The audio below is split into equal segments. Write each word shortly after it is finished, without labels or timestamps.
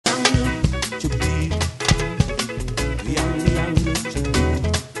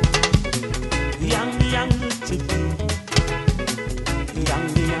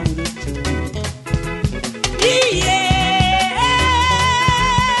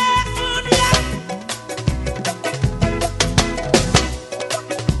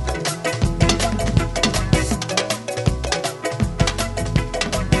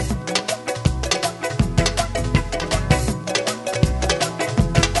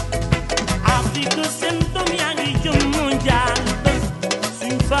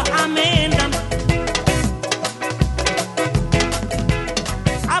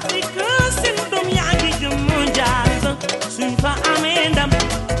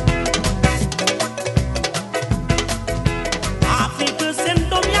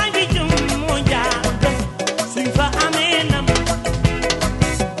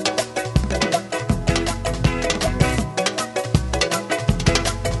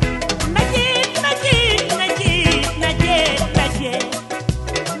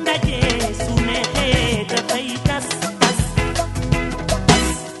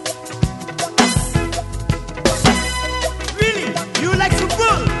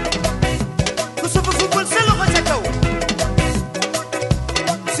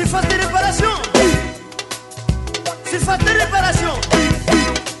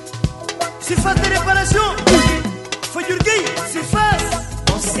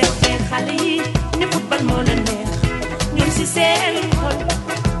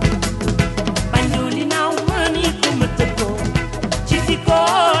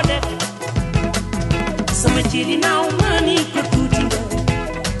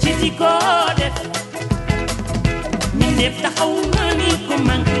ko def mi def taxaw na ni ko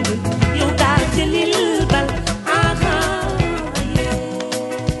manqué yow daal jëlil bal aha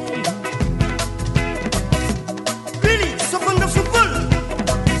really so bëgg football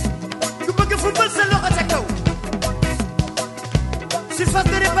ku bëgg football sa loxo ca kaw surface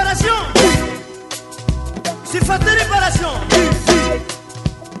de réparation surface de réparation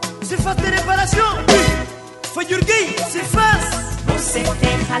surface de réparation Fajur Gueye surface boo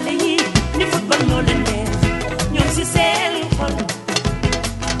seetee xale yi ni football moo leen neex ñoom si seen xol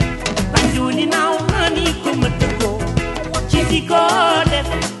banjuli naaw na ni ko mëtt ko ci di ko def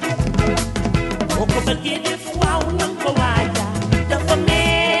boo ko bëggee def waaw nan ko waaja dafa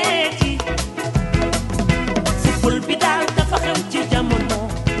metti football bi daal dafa xew ci jamono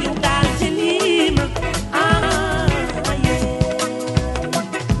yow daal ci lima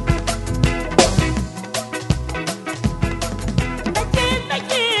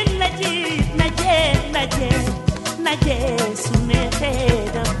naje su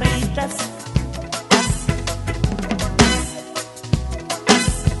neexee dafay tas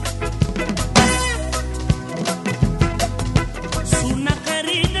su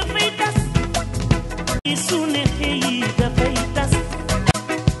naqari dafay tas su neexee dafay tas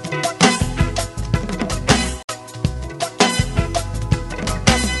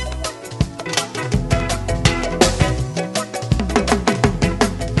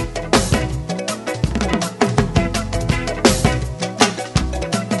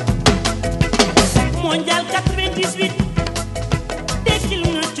mondial 98 tekkil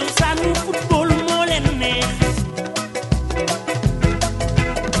nga cosaanu football moo leen neex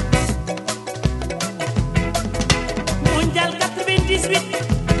mondial 98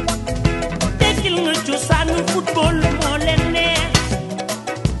 tekkil nga cosaanu football moo leen neex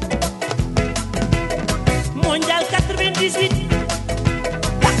mondial 98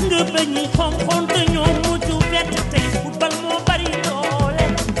 tax nga ba ñuy xonxoon te ñoo mujj vert tey football moo bari doole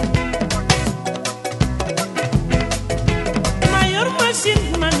machine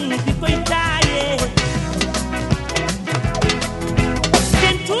mani bi koy taaye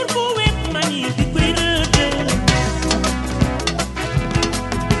seen tur bu wet mani bi koy rëdd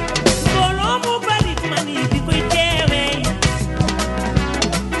mbooloo mu bari mani bi koy teewe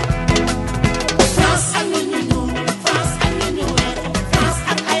France ak nit ñu ñuul France ak nit ñu weex France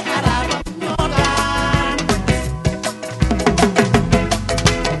ak ay arabam ñoo daan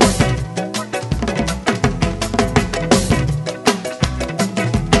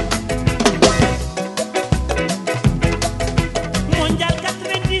mondial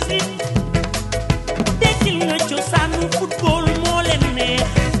 98 tekkil nga cosaanu football moo leen neex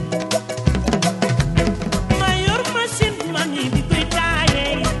ma yor machine mani bi koy taaye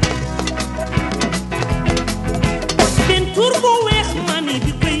seen tur bu weex mani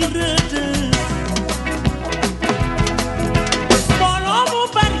bi koy rëdd mbooloo mu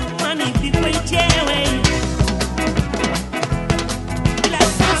bari mani bi koy teewe la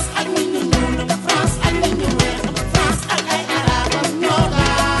France ak nit ñu ñuul France ak nit ñu weex France ak ay arabam ñoo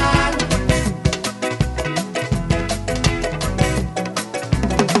daan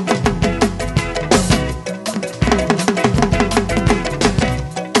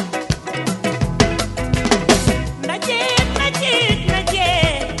naje naje naje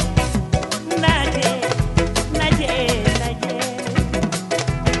naje naje naje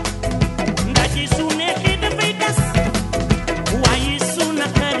naje su neexee dafay tas waaye su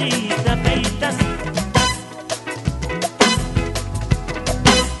naqari dafay tas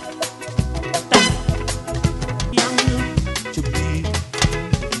yang ci biir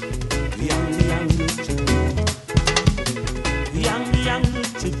yang ci biir yang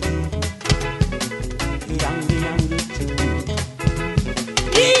ci biir yang ci biir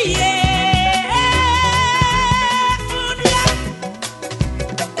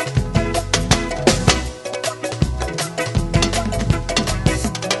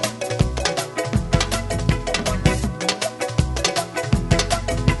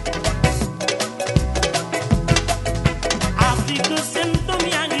Afrique seen doom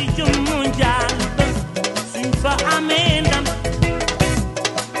yaa ngi jëm mondial suñ fa amee ndam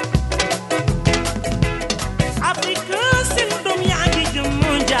Afrique seen doom yaa ngi jëm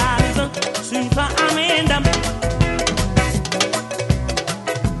mondial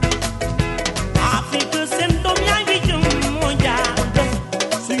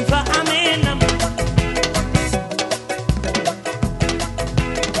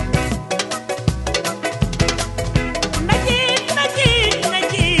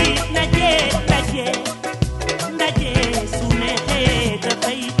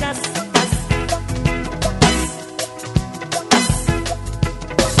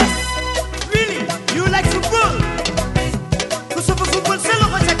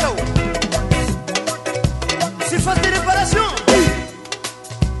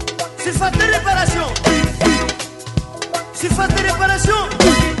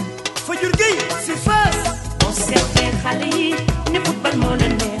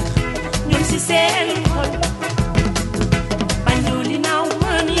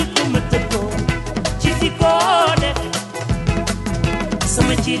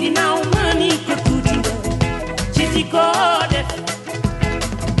sama ciri naaw ma ni ko tuuti nga ci di ko def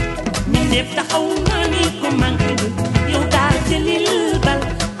mi def taxaw ma ni ko manqué nga yow daal jëlil bal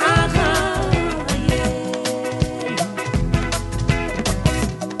aha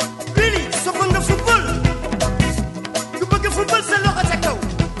Billy sopp nga football ku bëgg football sa loxo ca kaw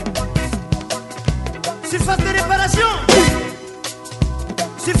surface de réparation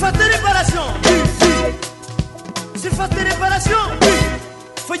surface de réparation surface de réparation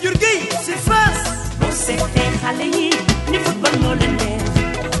Fajur Gueye surface boo seetee xale yi ni football moo leen neex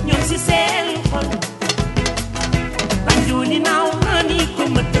ñoom si seen xol Banjuli naaw ma ni ko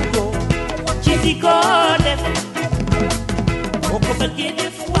mëtt ko ci di ko def boo ko bëggee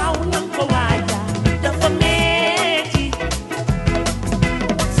def waaw nan ko waaja dafa metti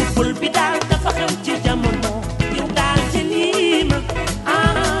football bi daal dafa xew ci jamono yow daal ci lii ma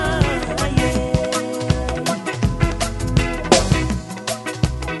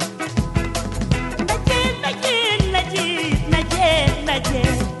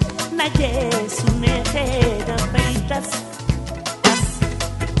naje su neexee dafay tas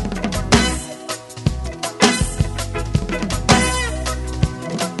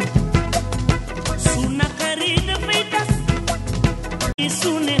su naqari dafay tas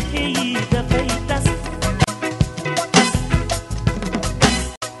su neexee dafay tas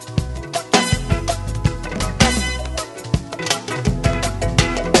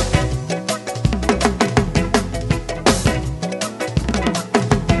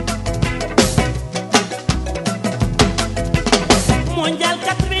mondial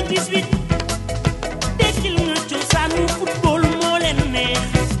 98 dekkil nga cosaanu football moo leen neex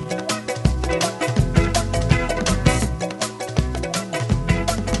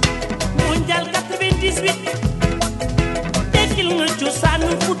mondial 98 dekkil nga cosaanu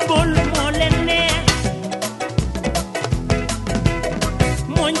football moo leen neex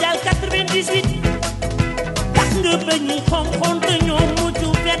mondial 98 tax nga ba ñi xonxoon te ñoo mujj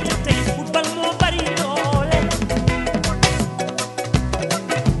vert tey football moo bari doole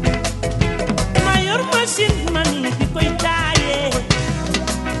machine mani bi koy taayee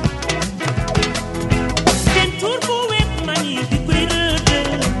peinture bu wet mani bi koy rëdd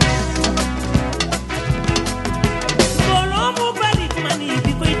mbooloo mu bari mani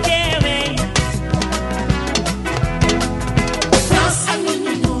bi koy teewee France ak ñu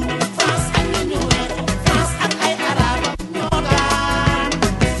ñuul France ak ñu ñuul France ak ay arab ñoo daan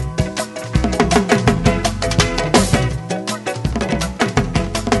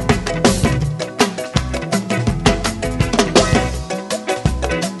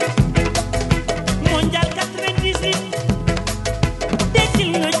mondial 98 dekkil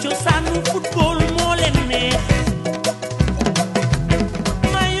nga cosaanu football moo leen neex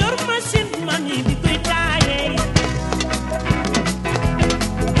ma yor machine mani bi koy taayee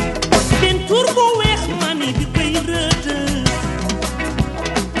peinture bu weex mani bi koy rëdd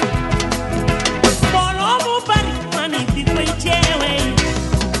mbooloo mu bari mani bi koy teewee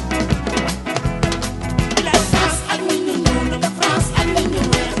la France ak ñu ñuul France ak ñu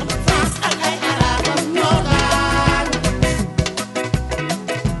ñuul France ak ay arab ñoo daan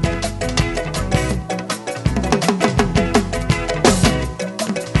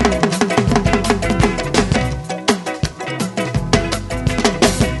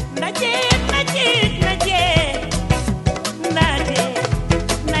naje naje naje naje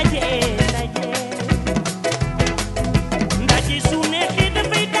naje naje naje su neexee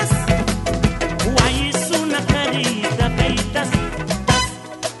dafay tas waaye su naqari dafay tas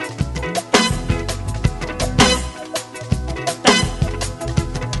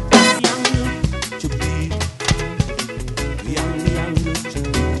yang ci biir yang ci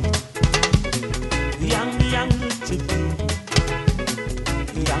biir yang ci biir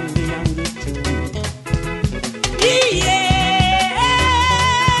yang ci biir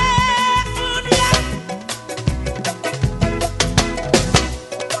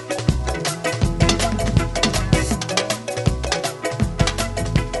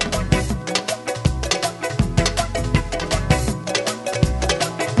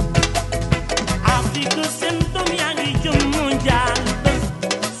Afrique seen doom yaa ngi jëm mondial ba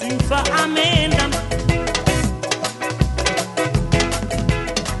suñ fa amee ndam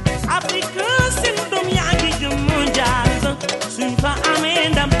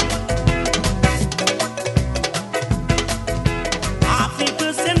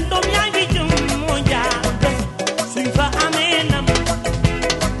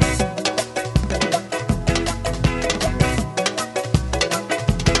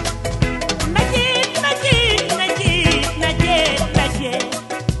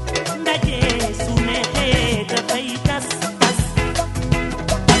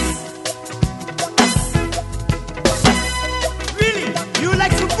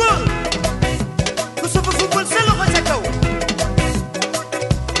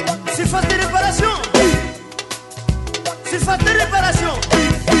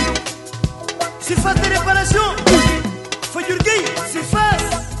surface de réparation Fajur Gueye surface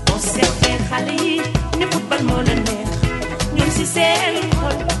boo seetee xale yi ni football moo la neex ñoom si seen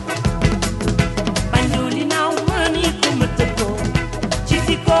xol bañu li naaw mani ko ma tëggoo ci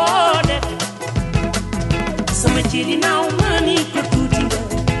fi ko def sama ci li naaw mani ko tuuti nga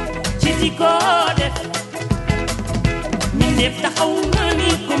ci fi ko def mi def taxaw mani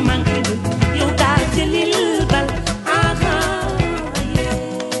ko manqué nga yow daal jëlil bal aha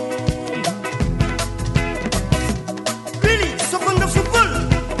Really sopp nga football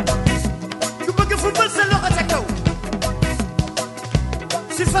ku bëgg football sa loxo ca kaw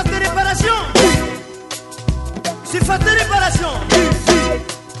surface de réparation surface de réparation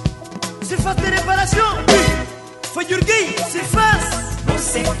surface de réparation Fajur Gueye surface boo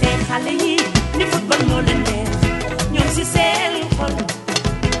seetee xale yi ni football moo leen neex ñoom si seen xol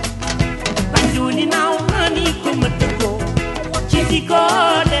bañu li naaw mani ko ma tëggoo ci fi ko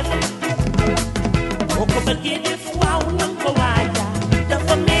def boo ko bëggee def waaw nan ko waaja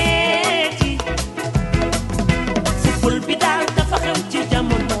dafa metti football bi daal dafa xew ci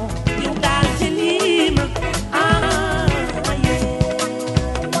jamono yow daal ci lii ma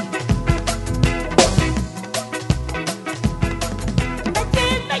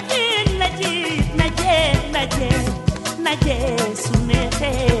naje su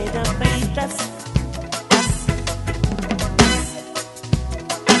neexee dafay tas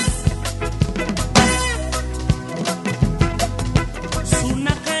su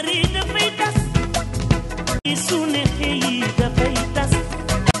naqaree dafay tas su neexee dafay tas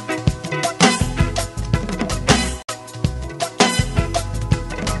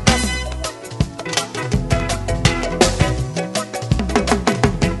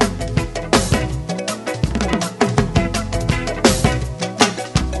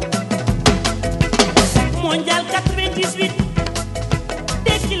mondial 98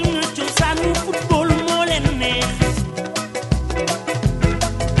 tekkil nga cosaanu football moo leen neex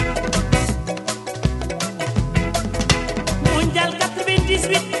mondial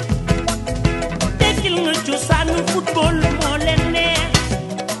 98 tekkil nga cosaanu football moo leen neex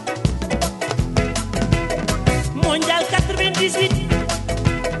mondial 98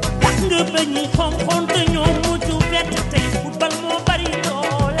 tax nga ba ñuy xonxoon te ñoo mujj vert tey football moo bari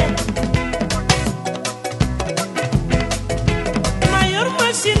doole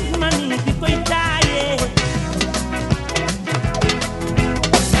machine mani bi koy taayee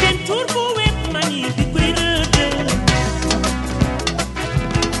seen tur bu web mani bi koy rëdd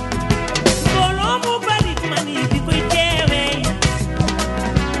mbooloo mu bari mani bi koy teewee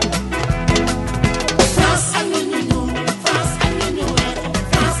France ak ñi ñu ñuul France ak ñi ñu weex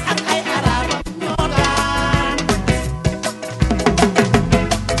France ak ay arabam ñoo daan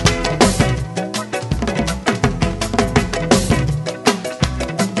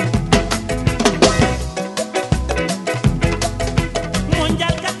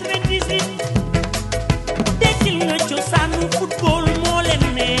mondial 98 tekkil nga cosaanu football moo leen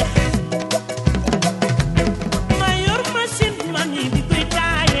neex ma yor machine mani bi koy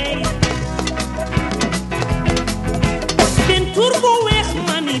taayee seen tur bu weex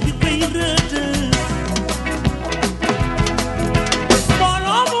mani bi koy rëdd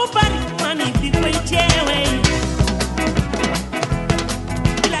mbooloo mu bari mani bi koy teewee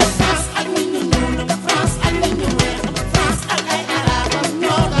la France ak ñi ñu ñuul France ak ñi ñu weex France ak ay arabam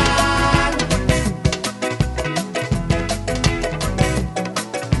ñoo daan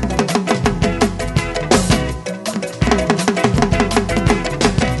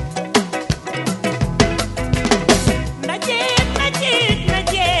naje naje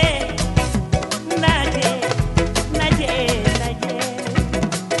naje naje naje naje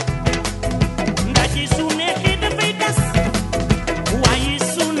naje su neexee dafay tas waaye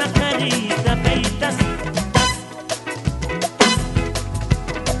su naqaree dafay tas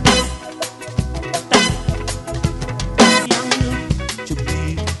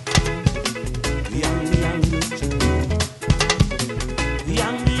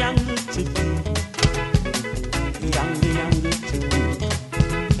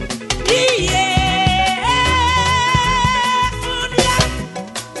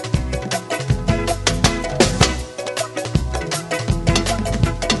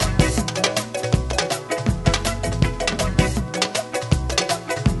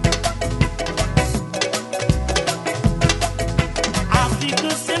Afrique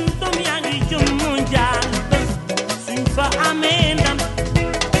seen doom yaa ngi jëm mondial suñ fa amee ndam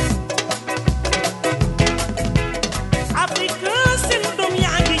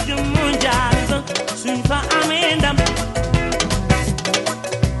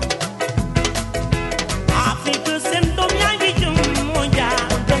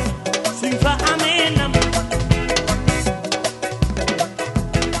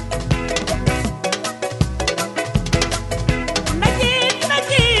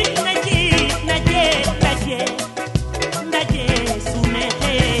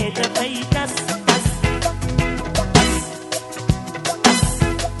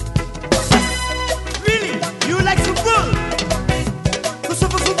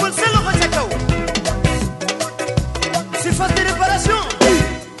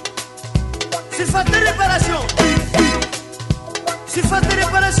surface de réparation. Surface de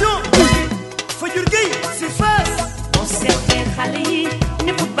réparation. Fajur Gueye surface. boo seetee xale yi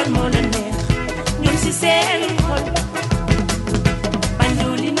ne football moo la neex ñoom si seen xol bañu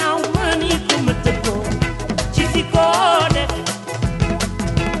li naaw mani ko ma tëggoo ci di ko def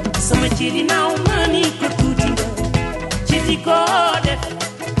sama ci li naaw mani ko tuuti nga ci di ko def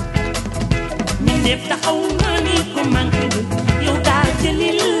mi def taxaw mani ko manqué nga yow daal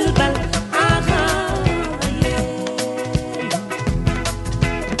jëlil bal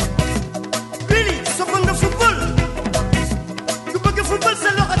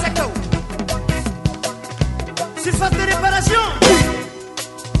surface de réparation.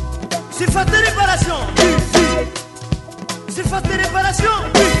 Surface de réparation. Surface de réparation.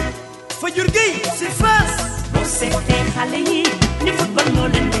 Fajur Gueye surface. boo seetee xale yi ni football moo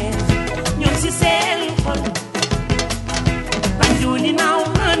leen neex ñoom si seen xol banjul li naaw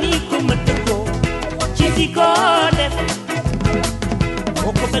mani ko ma tëggoo ci di ko def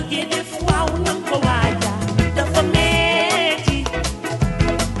boo ko bëggee def waaw nan ko waaja dafa metti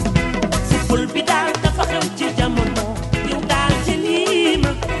football bi daal dafa xew ci jamono yow daal ci lii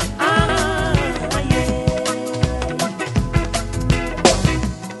ma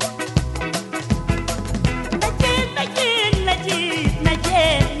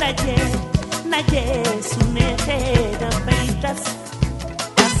naje su neexee dafay tas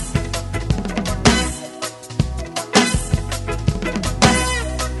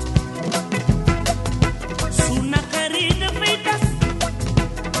su naqari dafay tas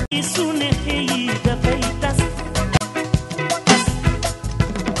su neexee dafay tas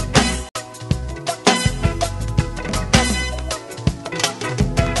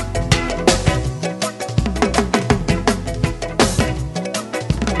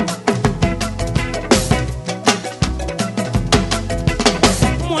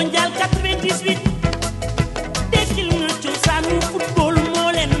mondial 98 dekkil nga cosaanu football moo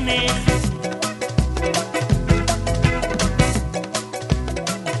leen neex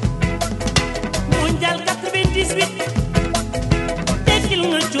mondial 98 dekkil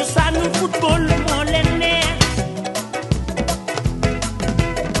nga cosaanu football moo leen neex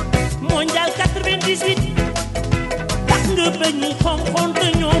mondial 98 tax nga ba ñi xonxoon te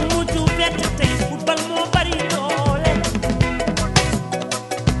ñoo mujj fett tey football moo bari doole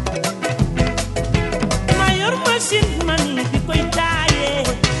mani bi koy jaayee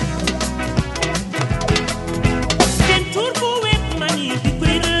seen tur bu wet mani bi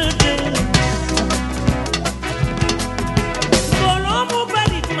koy rëddal mbooloo mu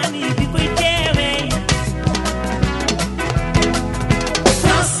bari mani bi koy teewe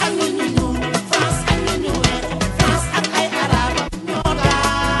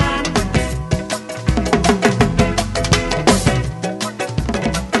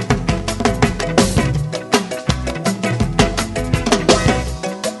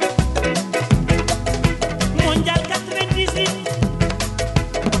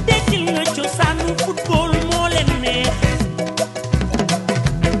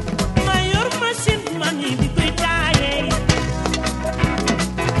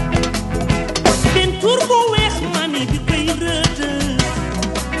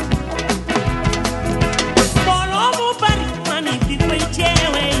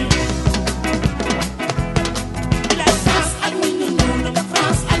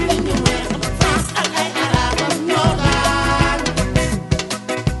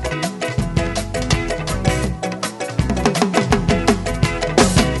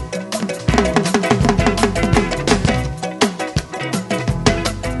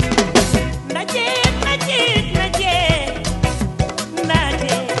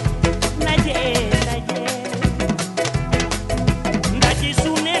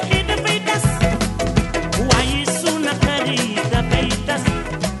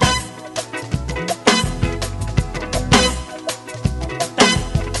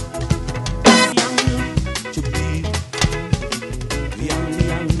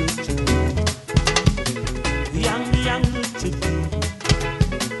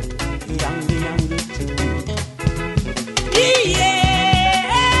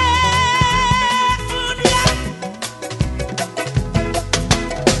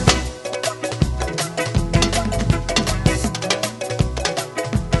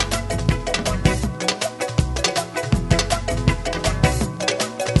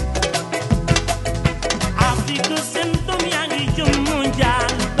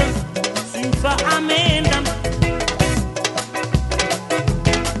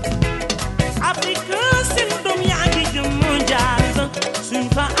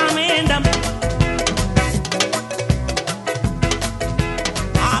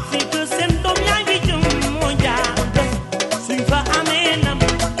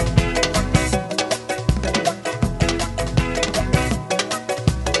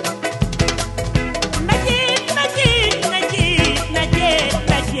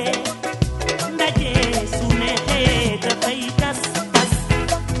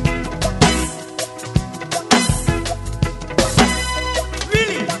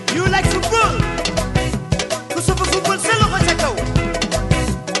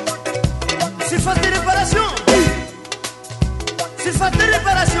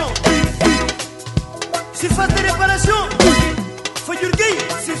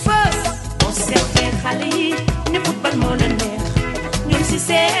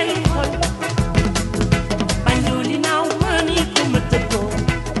seen xol banjuli naaw mani ko ma tëggoo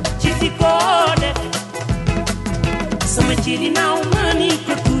ci di ko def sama cili naaw mani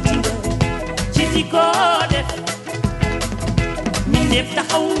ko tuuti nga ci di ko def mi neef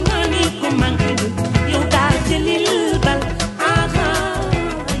taxaw mani ko manqué nga yow daal jëlil bal aha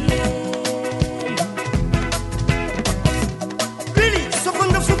Billy sopp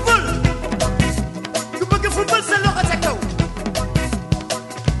nga football ku bëgg football sa loxo ca kaw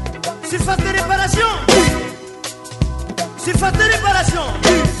surface de réparation surface de réparation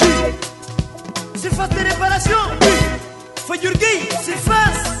surface de réparation Fajur Gueye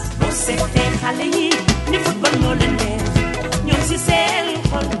surface boo seetee xale yi ni football moo leen neex ñoom si seen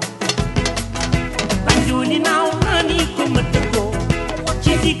xol banjuli naaw mani ko ma tëggoo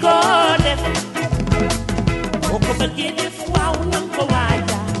ci di ko def boo ko bëggee def waaw nan ko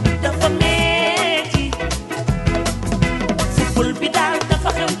waaja dafa metti football bi daal dafa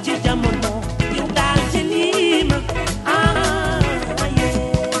xew ci jamono yow daal jëlima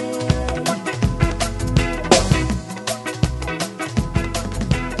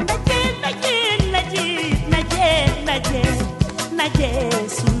naje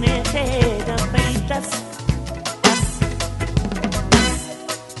su neexee dafay tas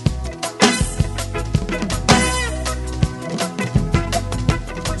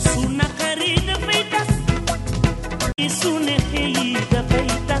su naqari dafay tas su neexee dafay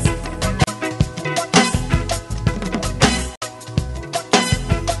tas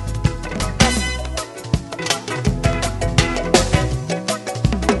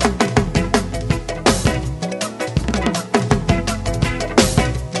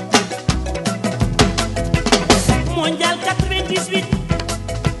mondial 98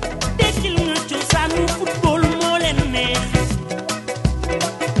 dekkil nga cosaanu football moo leen neex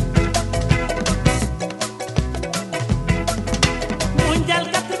mondial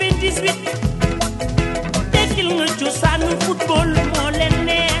 98 dekkil nga cosaanu football moo leen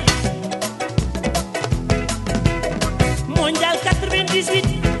neex mondial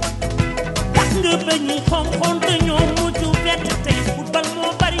 98 tax nga ba ñu xonxoon te ñoo mujj vert tey football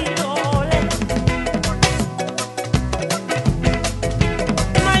moo bari doole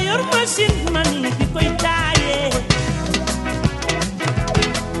machine mani bi koy taayee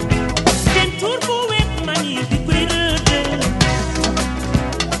den tur bu wet mani bi koy rëdd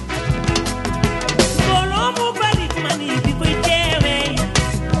mbooloo mu bari mani bi koy teewee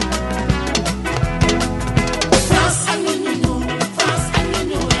France ak nit ñu ñuul France ak nit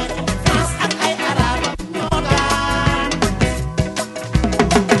ñu weex France ak ay arab ñoo daan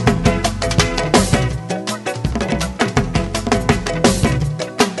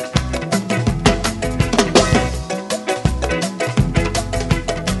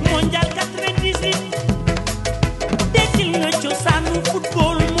mondial 98 dekkil nga cosaanu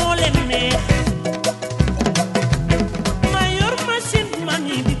football moo leen neex ma yor machine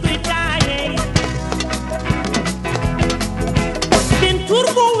mani bi koy taayee den tur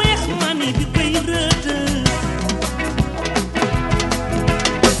bu weex mani bi koy rëdd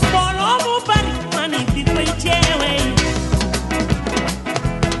mbooloo mu bari mani bi koy teewee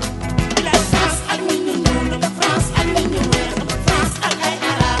la France ak nit ñu ñuul France ak nit ñu weex France ak ay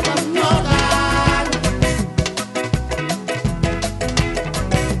arabam ñoo daan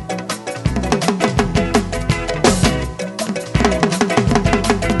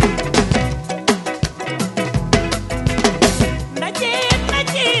naje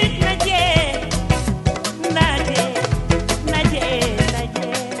naje naje naje naje naje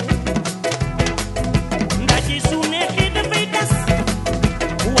naje su neexee dafay tas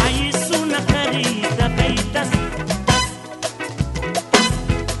waaye su naqari dafay tas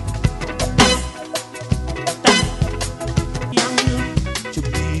yang ci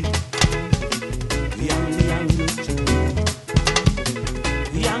biir yang ci biir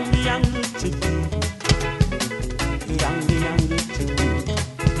yang ci biir yang ci biir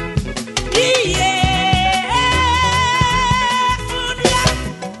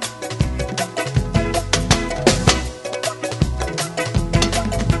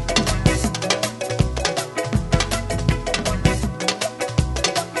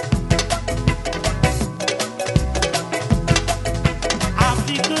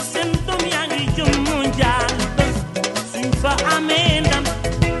Afrique seen doom yaa ngi jëm mondial ba suñ fa amee ndam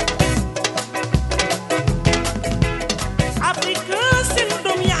Afrique seen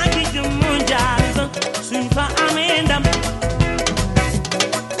doom yaa ngi jëm mondial ba suñ fa amee ndam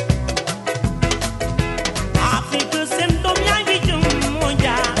Afrique seen doom yaa ngi jëm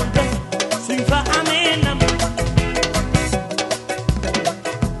mondial ba suñ fa amee ndam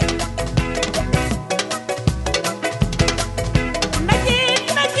naje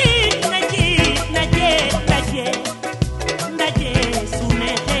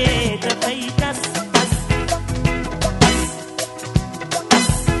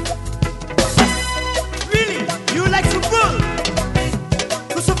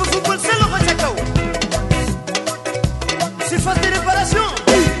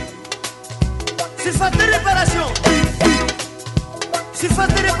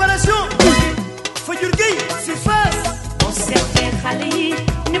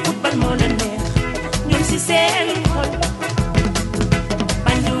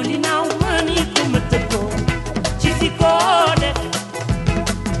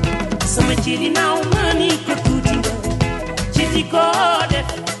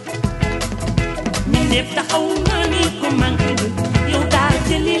def taxaw nga ni ko manqué nga yow daal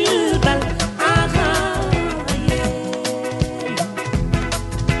jëlil bal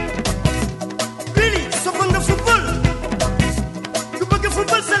Really sopp nga football ku bëgg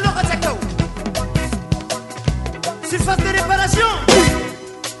football sa loxo ca kaw surface de réparation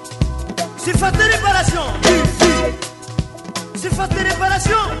surface de réparation surface de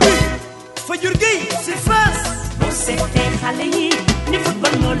réparation Fajur Gueye surface boo seetee xale yi ni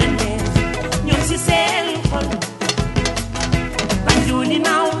football moo leen neex ñoom si seen xol banjuli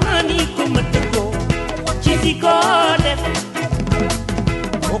naaw nga ni ko mëtt ko ci di ko def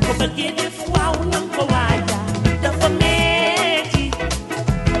boo ko bëggee def waaw nan ko waaja dafa metti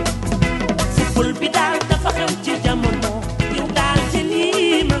football bi daal dafa xew ci jamono yow daal ci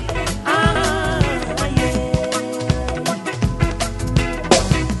lii ma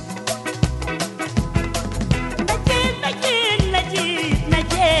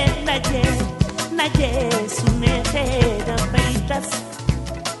naje su neexee dafay tas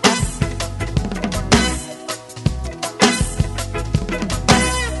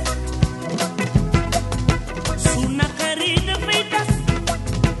su naqari dafay tas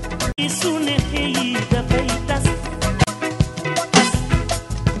su neexee dafay tas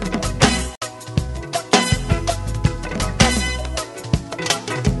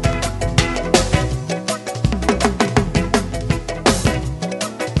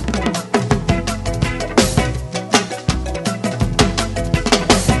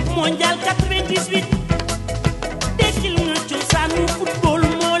mondial 98 dekkil nga cosaanu football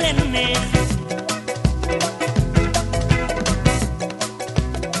moo leen neex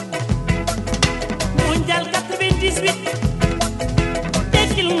mondial 98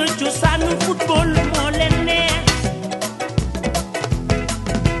 dekkil nga cosaanu football moo leen neex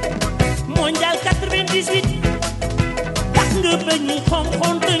mondial 98 tax nga ba ñuy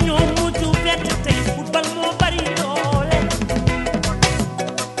xonxoon te ñoo mujj vert tey football moo bari doole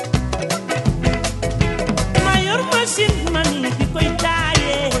machine mani bi koy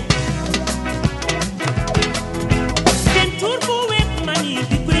taayee den tur bu wet mani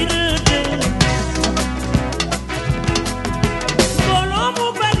bi koy rëdd mbooloo mu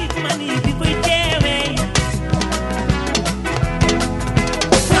bari mani bi koy teewee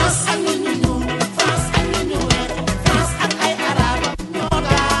France ak ñu ñuul France ak ñu ñu weex France ak ay arab ñoo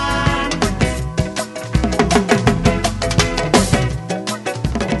daan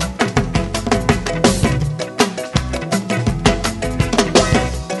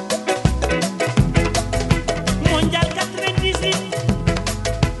mondial 98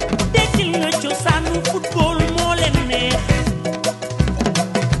 dekkil nga cosaanu football moo leen neex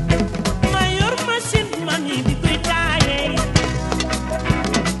ma yor machine mani bi koy taayee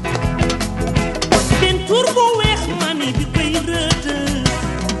den tur bu weex mani bi koy rëdd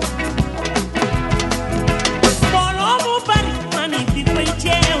mbooloo mu bari mani bi koy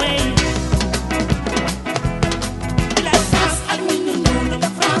teewee la France ak ñu ñu ñuul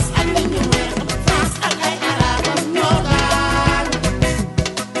France ak ñu ñu weex France ak ay arabam ñoo daan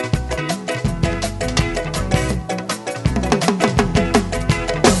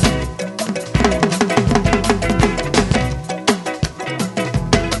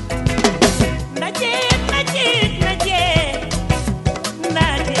naje naje naje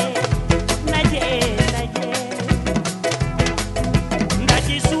naje naje naje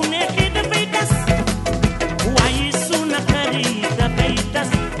naje su neexee dafay tas waaye su naqari dafay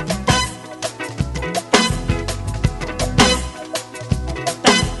tas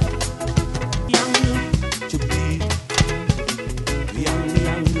yang ci biir yang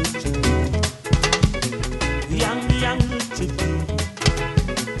ci biir yang ci biir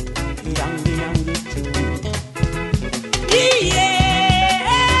yang ci biir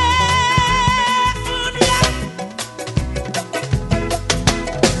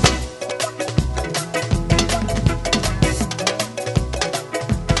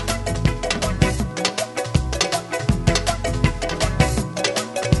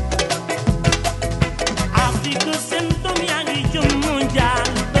Afrique seen doom yaa ngi jëm mondial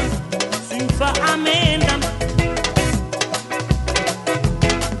ba suñ fa amee ndam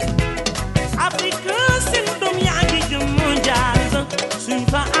Afrique seen doom yaa ngi jëm mondial ba suñ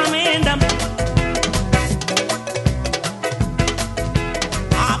fa amee ndam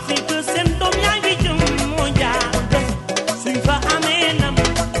Afrique seen doom yaa ngi jëm mondial ba suñ fa amee ndam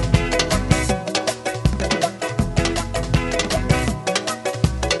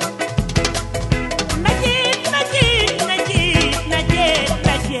naje naje naje naje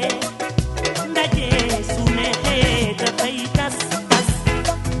naje naje su neexee dafay tas tas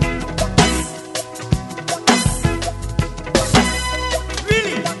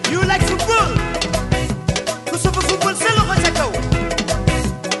Really you like football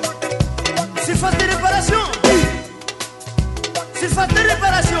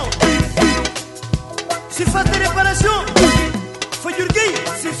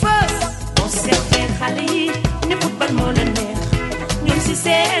surface. boo seetee xale yi ni football moo la neex ñoom si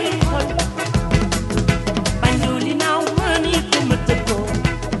seen xol bañu li naaw mani ko ma tëggoo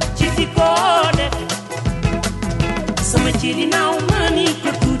ci di ko def sama ci li naaw mani ko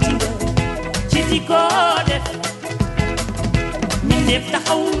tuuti nga ci di ko def mi neef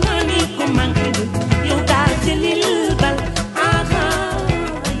taxaw mani ko manqué nga yow daal jëlil bal aha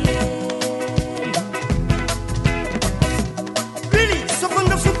Really sopp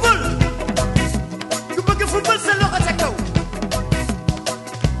nga football ku bëgg football sa loxo ca kaw.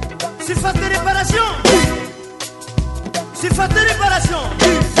 Surface de réparation. Surface de réparation.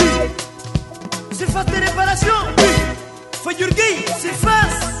 Surface de réparation. Fajur Gueye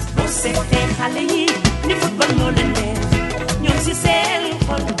surface. boo seetee xale yi ni football moo leen neex ñoom si seen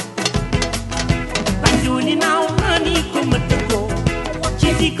xol bañu li naaw mani ko ma tëggoo ci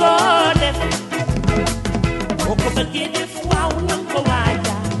di ko def boo ko bëggee def waaw nang ko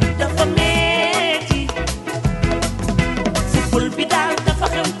waaja dafa metti football bi daal dafa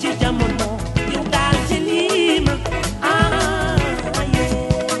xew ci jamono yow daal ci lii ma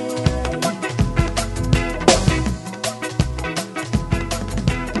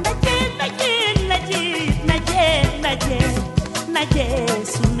naje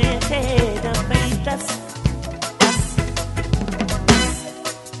su neexee dafay tas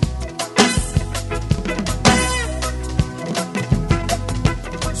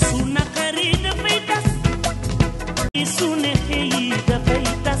su naqaree dafay tas su neexee dafay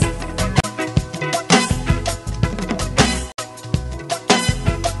tas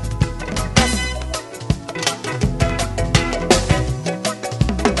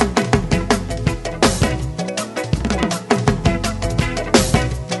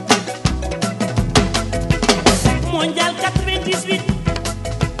mondial 98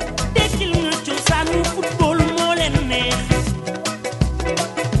 dekkil nga cosaanu football moo leen neex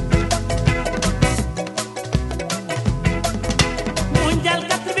mondial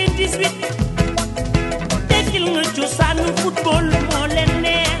 98 dekkil nga cosaanu football moo leen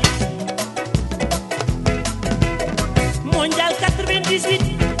neex mondial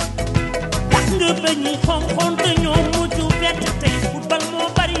 98 tax nga ba ñu xonxoon te ñoo mujj vert tey football moo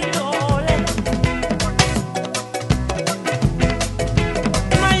bari doole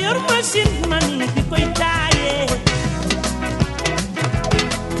machine mani bi koy taayee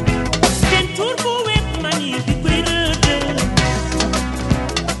seen tur bu wet mani bi koy rëddal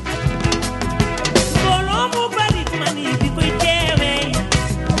mbooloo mu bari mani bi koy teewee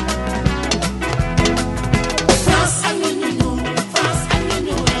France ak ñu ñuul France ak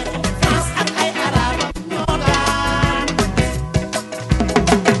ñu weex France ak ay arabam ñoo daal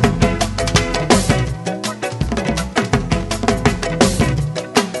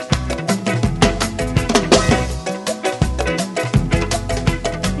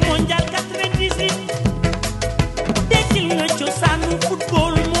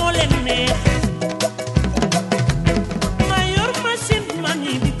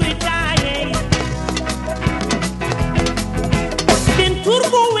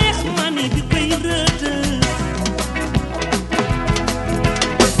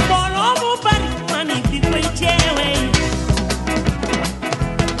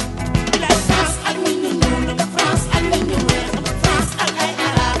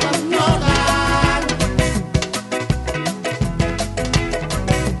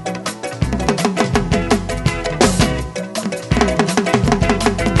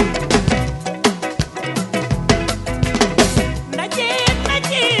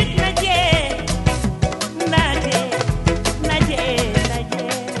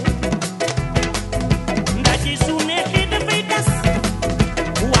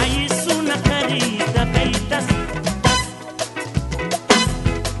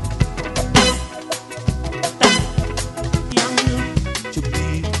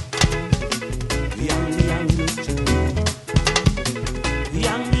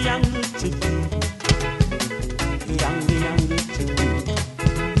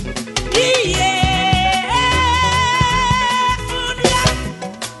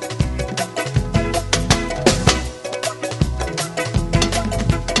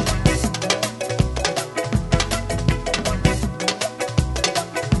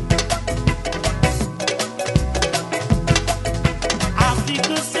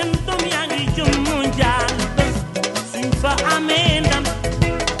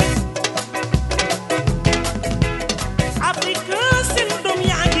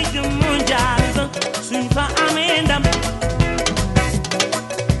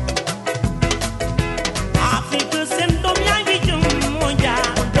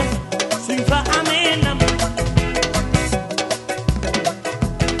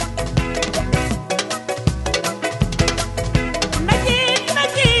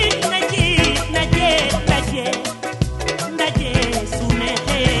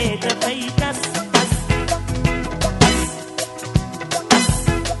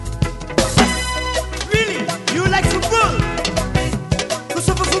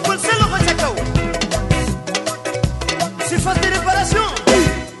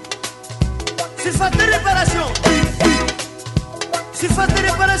surface de réparation. Surface de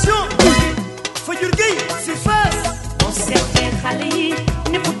réparation. Fajur Gueye surface. On seetee xale yi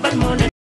ne football moo